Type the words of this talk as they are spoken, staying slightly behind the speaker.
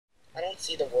don't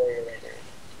see the warrior right now.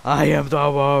 I am the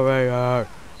warrior.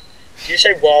 You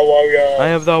say warrior. I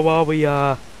am the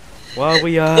warrior.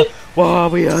 Warrior.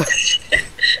 Warrior.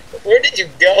 Where did you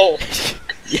go?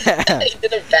 Yeah. I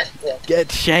did a backflip.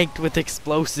 Get shanked with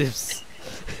explosives.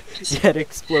 Get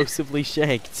explosively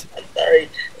shanked. I'm sorry.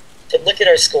 But look at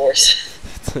our scores.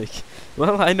 It's like,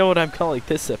 well, I know what I'm calling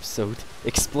this episode.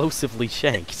 Explosively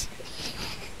shanked.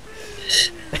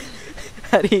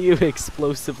 How do you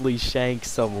explosively shank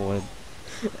someone?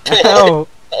 Ow!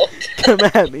 Come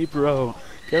at me, bro.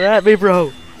 Come at me,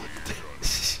 bro.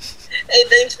 Hey,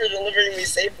 thanks for delivering me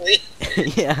safely.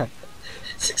 Yeah.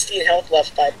 16 health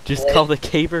left, by the Just way. call the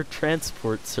Caber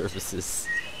Transport Services.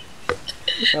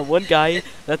 That one guy,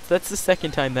 that's the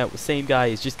second time that same guy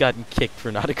has just gotten kicked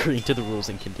for not agreeing to the rules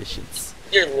and conditions.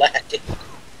 You're lacking.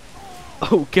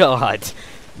 Oh god.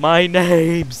 My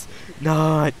name's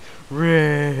not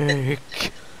Rick.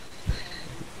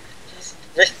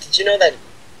 Rick, did you know that?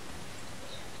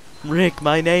 Rick,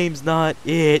 my name's not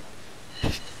it.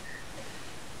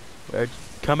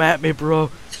 Come at me,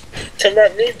 bro. Come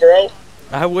at me, bro.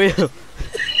 I will.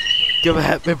 Come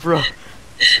at me, bro.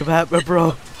 Come at me,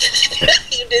 bro.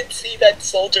 You didn't see that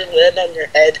soldier land on your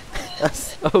head.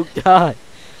 Oh god.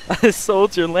 A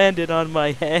soldier landed on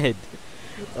my head.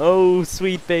 Oh,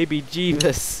 sweet baby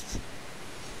Jeeves.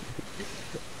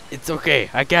 It's okay.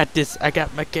 I got this. I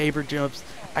got my caber jumps.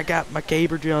 I got my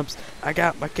caber jumps. I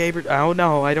got my caber. Oh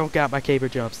no, I don't got my caber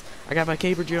jumps. I got my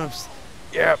caber jumps.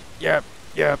 Yep, yep,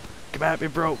 yep. Come at me,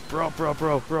 bro. Bro.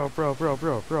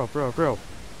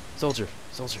 Soldier.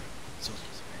 Soldier.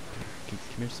 Come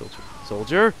here, soldier.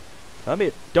 Soldier. Come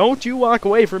here. Don't you walk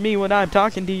away from me when I'm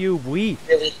talking to you, boy.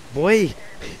 Really?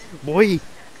 Boy.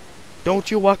 Don't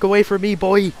you walk away from me,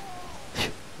 boy.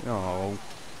 No.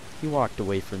 He walked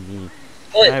away from me.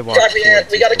 Oh, I walked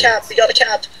we got a cap. We got a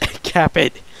cap. Cap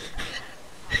it.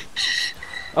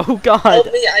 Oh god.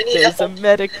 Help me, I need There's help. a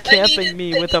medic I camping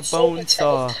need me with a so bone much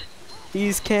saw. help.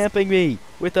 He's camping me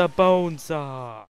with a bone saw.